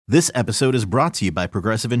This episode is brought to you by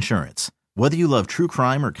Progressive Insurance. Whether you love true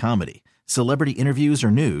crime or comedy, celebrity interviews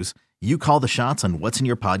or news, you call the shots on what's in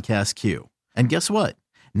your podcast queue. And guess what?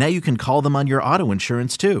 Now you can call them on your auto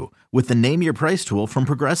insurance too with the Name Your Price tool from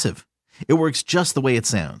Progressive. It works just the way it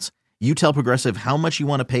sounds. You tell Progressive how much you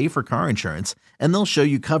want to pay for car insurance, and they'll show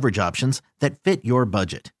you coverage options that fit your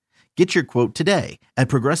budget. Get your quote today at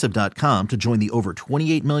Progressive.com to join the over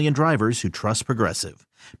 28 million drivers who trust Progressive.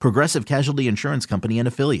 Progressive Casualty Insurance Company and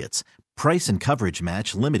Affiliates. Price and coverage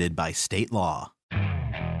match limited by state law.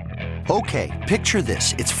 Okay, picture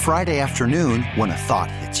this. It's Friday afternoon when a thought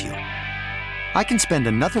hits you. I can spend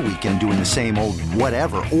another weekend doing the same old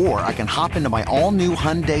whatever, or I can hop into my all-new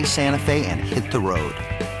Hyundai Santa Fe and hit the road.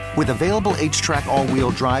 With available H-Track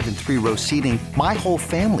all-wheel drive and 3-row seating, my whole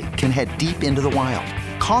family can head deep into the wild.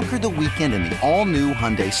 Conquer the weekend in the all-new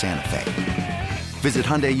Hyundai Santa Fe. Visit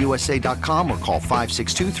HyundaiUSA.com or call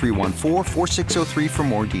 562-314-4603 for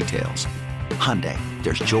more details. Hyundai,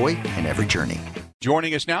 there's joy in every journey.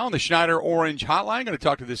 Joining us now on the Schneider Orange Hotline, going to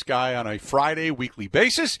talk to this guy on a Friday weekly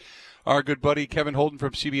basis. Our good buddy Kevin Holden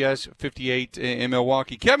from CBS 58 in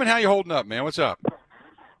Milwaukee. Kevin, how you holding up, man? What's up?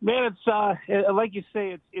 Man, it's like you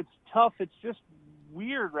say, it's tough. It's just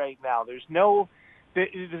weird right now. There's no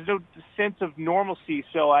sense of normalcy.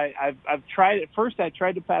 So I've tried. At first, I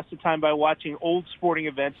tried to pass the time by watching old sporting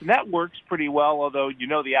events, and that works pretty well. Although you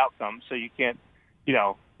know the outcome, so you can't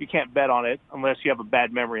bet on it unless you have a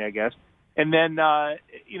bad memory, I guess. And then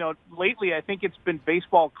lately, I think it's been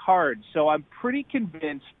baseball cards. So I'm pretty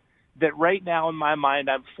convinced that right now in my mind,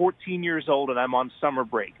 I'm 14 years old and I'm on summer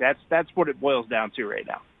break. That's what it boils down to right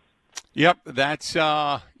now. Yep, that's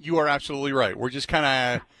you are absolutely right. We're just kind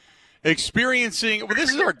of experiencing. Well,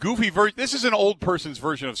 this is our goofy version. This is an old person's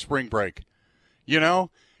version of spring break. You know,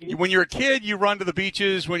 when you're a kid, you run to the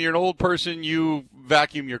beaches. When you're an old person, you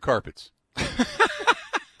vacuum your carpets.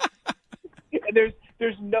 There's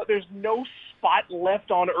no spot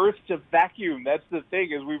left on Earth to vacuum. That's the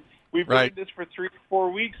thing is we've been doing this for 3 or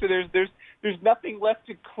 4 weeks, and there's nothing left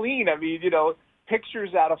to clean. I mean,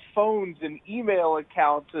 pictures out of phones and email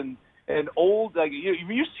accounts and old. Like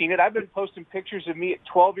you've seen it. I've been posting pictures of me at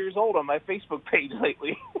 12 years old on my Facebook page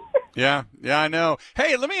lately. Yeah, I know.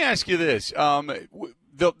 Hey, let me ask you this: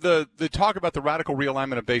 the talk about the radical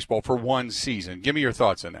realignment of baseball for one season. Give me your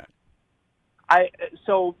thoughts on that. I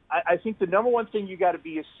think the number one thing you got to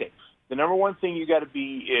be is safe. The number one thing you got to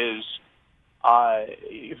be is,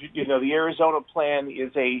 the Arizona plan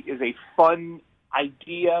is a fun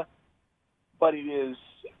idea, but it's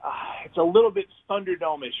a little bit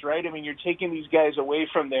Thunderdome-ish, right? I mean, you're taking these guys away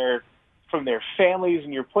from their families,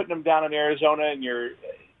 and you're putting them down in Arizona, and you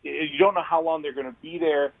don't know how long they're going to be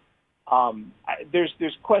there.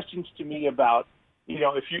 There's questions to me about,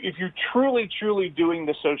 if you're truly doing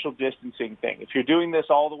the social distancing thing, if you're doing this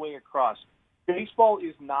all the way across, baseball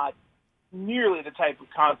is not nearly the type of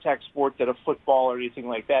contact sport that a football or anything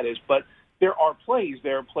like that is, but there are plays.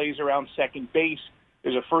 There are plays around second base.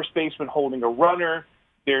 There's a first baseman holding a runner.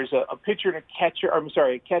 There's a pitcher and a catcher.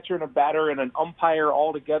 A catcher and a batter and an umpire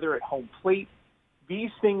all together at home plate.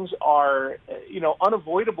 These things are,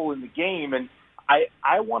 unavoidable in the game, and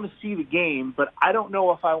I want to see the game, but I don't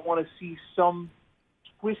know if I want to see some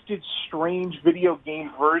twisted, strange video game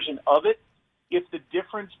version of it. If the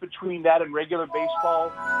difference between that and regular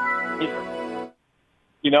baseball is,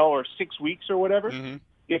 or 6 weeks or whatever,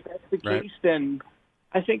 if that's the case, then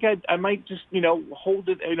I think I might just, hold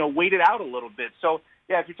it, wait it out a little bit. So,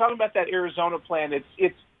 yeah, if you're talking about that Arizona plan,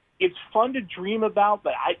 it's fun to dream about,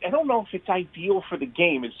 but I don't know if it's ideal for the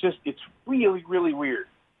game. It's really, really weird.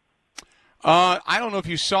 I don't know if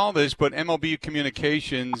you saw this, but MLB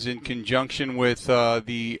Communications, in conjunction with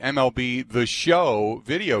the MLB The Show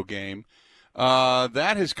video game,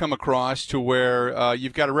 that has come across to where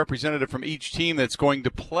you've got a representative from each team that's going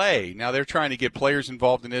to play. Now, they're trying to get players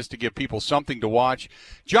involved in this to give people something to watch.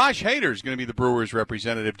 Josh Hader is going to be the Brewers'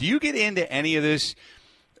 representative. Do you get into any of this,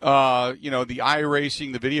 the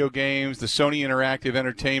iRacing, the video games, the Sony Interactive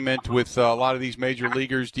Entertainment with a lot of these major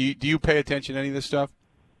leaguers? Do you pay attention to any of this stuff?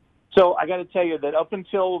 So I got to tell you that up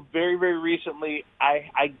until very, very recently,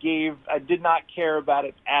 I did not care about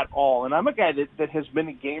it at all. And I'm a guy that has been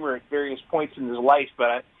a gamer at various points in his life,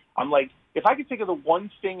 but I'm like, if I could think of the one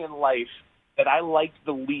thing in life that I liked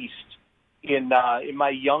the least in my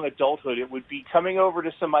young adulthood, it would be coming over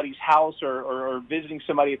to somebody's house or visiting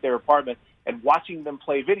somebody at their apartment and watching them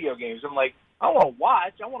play video games. I'm like, I don't want to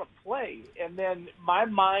watch, I want to play. And then my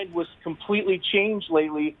mind was completely changed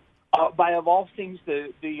lately by, of all things,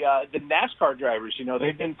 the NASCAR drivers. You know,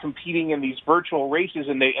 they've been competing in these virtual races,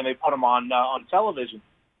 and they put them on television,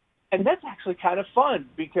 and that's actually kind of fun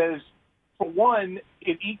because for one,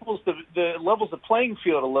 it equals the levels the playing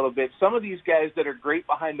field a little bit. Some of these guys that are great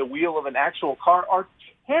behind the wheel of an actual car are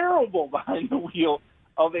terrible behind the wheel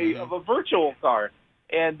of a virtual car,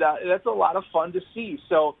 and that's a lot of fun to see.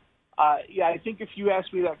 So, yeah, I think if you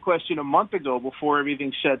asked me that question a month ago before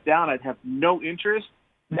everything shut down, I'd have no interest.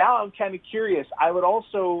 Now I'm kind of curious. I would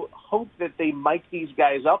also hope that they mic these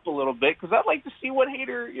guys up a little bit because I'd like to see what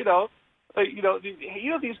Hader,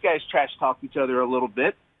 these guys trash talk each other a little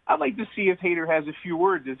bit. I'd like to see if Hader has a few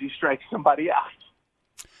words as he strikes somebody out.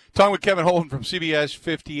 Talking with Kevin Holden from CBS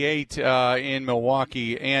 58 in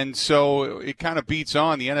Milwaukee, and so it kind of beats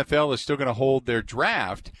on. The NFL is still going to hold their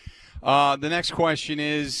draft. The next question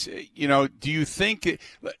is, do you think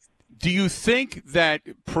that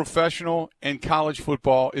professional and college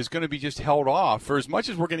football is going to be just held off for as much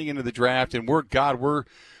as we're getting into the draft and we're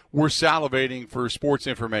salivating for sports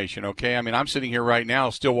information, okay? I mean, I'm sitting here right now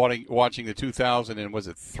still watching the 2000 and was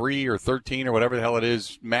it 3 or 13 or whatever the hell it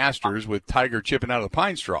is, Masters with Tiger chipping out of the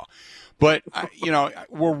pine straw. But,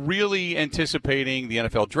 we're really anticipating the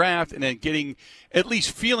NFL draft and then at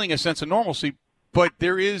least feeling a sense of normalcy. But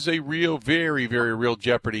there is a real, very, very real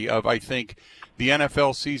jeopardy of, I think, the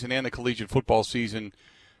NFL season and the collegiate football season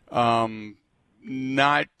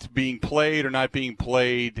not being played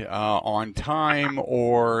on time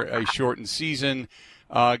or a shortened season.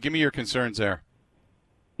 Give me your concerns there.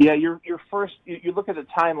 Yeah, you look at the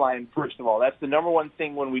timeline, first of all. That's the number one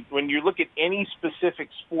thing when you look at any specific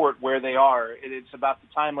sport where they are, it's about the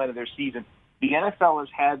timeline of their season. The NFL has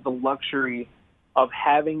had the luxury of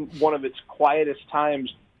having one of its quietest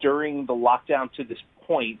times during the lockdown to this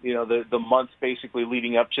point, the month basically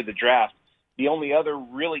leading up to the draft. The only other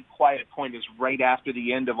really quiet point is right after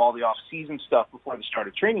the end of all the off-season stuff before the start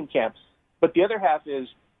of training camp. But the other half is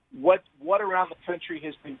what around the country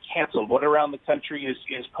has been canceled, what around the country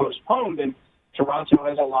is postponed. And Toronto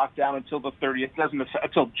has a lockdown until the 30th,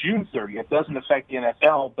 until June 30th. Doesn't affect the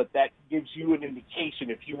NFL, but that gives you an indication.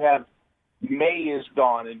 If you have May is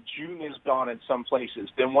gone and June is gone in some places,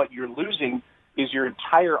 then what you're losing is your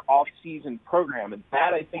entire off-season program. And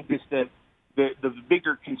that, I think, is the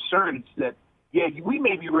bigger concern. It's that, yeah, we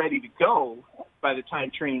may be ready to go by the time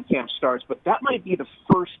training camp starts, but that might be the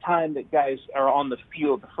first time that guys are on the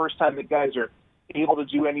field, the first time that guys are able to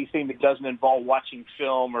do anything that doesn't involve watching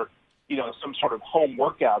film or, some sort of home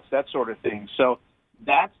workouts, that sort of thing. So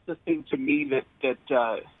that's the thing to me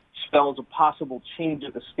that spells a possible change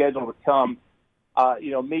of the schedule to come.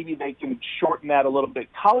 Maybe they can shorten that a little bit.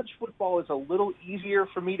 College football is a little easier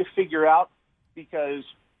for me to figure out because,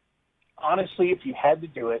 honestly, if you had to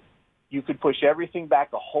do it, you could push everything back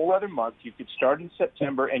a whole other month. You could start in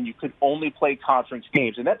September, and you could only play conference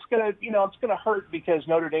games. And that's going to, it's going to hurt because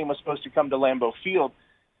Notre Dame was supposed to come to Lambeau Field.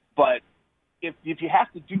 But if you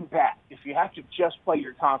have to do that, if you have to just play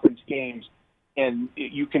your conference games, and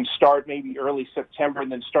you can start maybe early September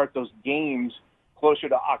and then start those games closer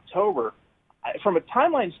to October, from a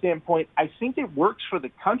timeline standpoint, I think it works for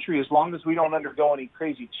the country as long as we don't undergo any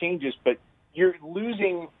crazy changes. But you're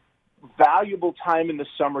losing valuable time in the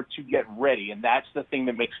summer to get ready, and that's the thing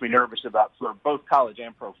that makes me nervous about for both college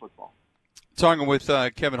and pro football. Talking with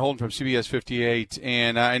Kevin Holden from CBS 58,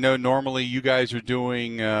 and I know normally you guys are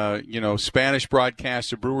doing, Spanish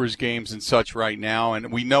broadcasts of Brewers games and such right now,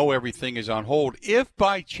 and we know everything is on hold. If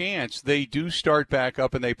by chance they do start back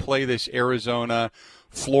up and they play this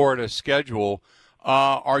Arizona-Florida schedule,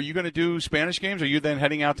 are you going to do Spanish games? Are you then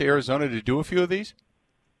heading out to Arizona to do a few of these?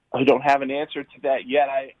 I don't have an answer to that yet.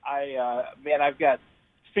 I've got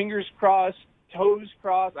fingers crossed, toes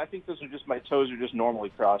crossed. I think my toes are just normally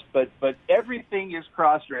crossed. But everything is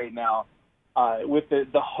crossed right now with the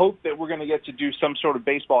hope that we're going to get to do some sort of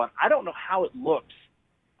baseball. And I don't know how it looks.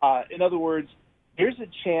 In other words, there's a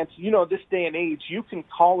chance, this day and age, you can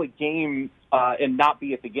call a game and not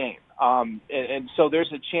be at the game. And so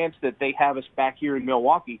there's a chance that they have us back here in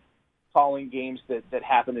Milwaukee calling games that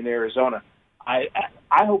happen in Arizona.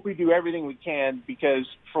 I hope we do everything we can because,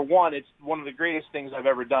 for one, it's one of the greatest things I've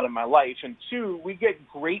ever done in my life. And two, we get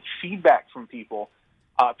great feedback from people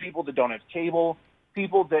that don't have cable,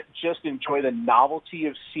 people that just enjoy the novelty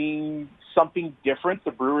of seeing something different,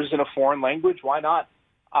 the Brewers in a foreign language. Why not?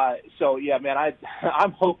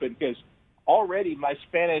 I'm hoping because already my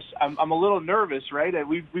Spanish, I'm a little nervous, right?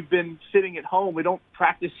 We've been sitting at home. We don't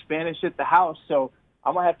practice Spanish at the house, so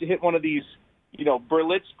I'm going to have to hit one of these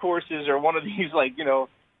Berlitz courses or one of these little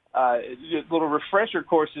refresher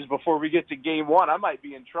courses before we get to game one. I might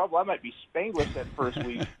be in trouble. I might be Spanglish that first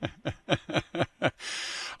week.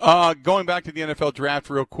 Going back to the NFL draft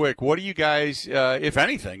real quick, what do you guys, if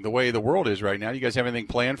anything, the way the world is right now, do you guys have anything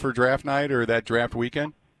planned for draft night or that draft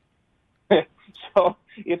weekend? So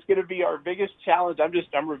it's going to be our biggest challenge.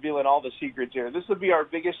 I'm revealing all the secrets here. This will be our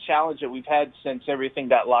biggest challenge that we've had since everything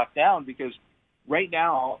got locked down, because right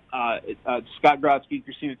now, Scott Grodzki,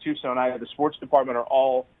 Christina Tuso, and I, the sports department, are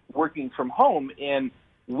all working from home, and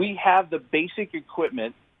we have the basic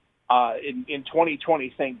equipment in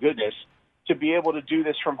 2020, thank goodness, to be able to do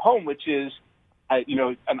this from home, which is,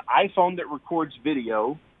 an iPhone that records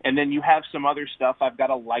video, and then you have some other stuff. I've got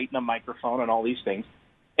a light and a microphone and all these things.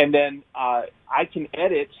 And then I can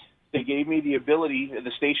edit. They gave me the ability,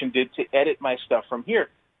 the station did, to edit my stuff from here.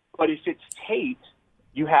 But if it's taped,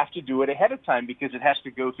 you have to do it ahead of time because it has to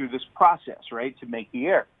go through this process, right, to make the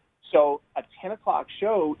air. So a 10 o'clock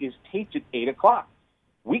show is taped at 8 o'clock.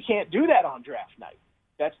 We can't do that on draft night.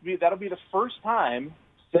 That'll be the first time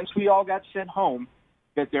since we all got sent home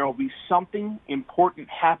that there will be something important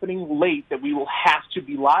happening late that we will have to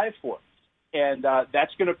be live for. And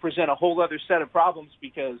that's going to present a whole other set of problems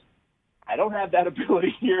because I don't have that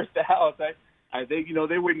ability here at the house. I think,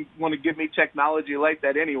 they wouldn't want to give me technology like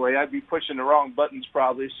that anyway. I'd be pushing the wrong buttons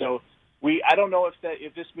probably. So I don't know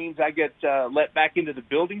if this means I get let back into the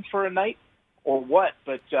building for a night or what,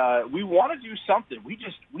 but we want to do something.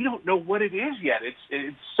 We don't know what it is yet.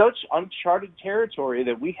 It's such uncharted territory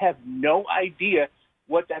that we have no idea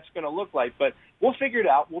what that's going to look like. But we'll figure it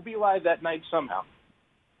out. We'll be live that night somehow.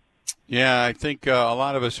 Yeah, I think a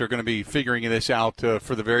lot of us are going to be figuring this out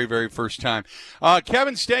for the very, very first time.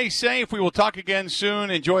 Kevin, stay safe. We will talk again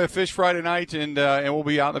soon. Enjoy a Fish Friday night, and we'll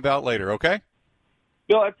be out and about later, okay?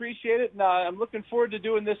 Bill, I appreciate it, and I'm looking forward to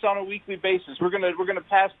doing this on a weekly basis. We're gonna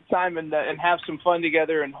pass the time and have some fun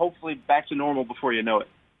together, and hopefully back to normal before you know it.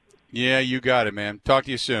 Yeah, you got it, man. Talk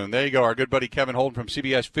to you soon. There you go. Our good buddy Kevin Holden from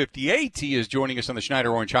CBS 58. He is joining us on the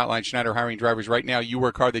Schneider Orange Hotline. Schneider hiring drivers right now. You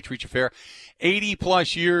work hard, they treat you fair.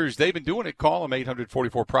 80-plus years. They've been doing it. Call them,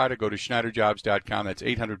 844-PRIDE. Go to SchneiderJobs.com. That's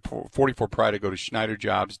 844-PRIDE. Go to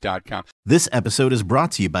SchneiderJobs.com. This episode is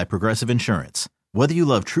brought to you by Progressive Insurance. Whether you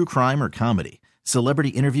love true crime or comedy, celebrity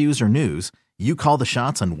interviews or news, you call the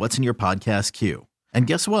shots on what's in your podcast queue. And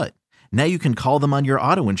guess what? Now you can call them on your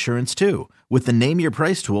auto insurance, too, with the Name Your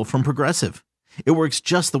Price tool from Progressive. It works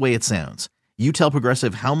just the way it sounds. You tell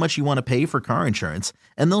Progressive how much you want to pay for car insurance,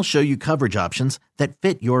 and they'll show you coverage options that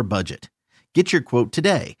fit your budget. Get your quote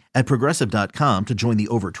today at Progressive.com to join the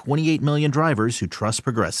over 28 million drivers who trust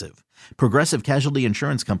Progressive. Progressive Casualty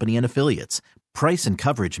Insurance Company and Affiliates. Price and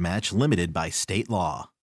coverage match limited by state law.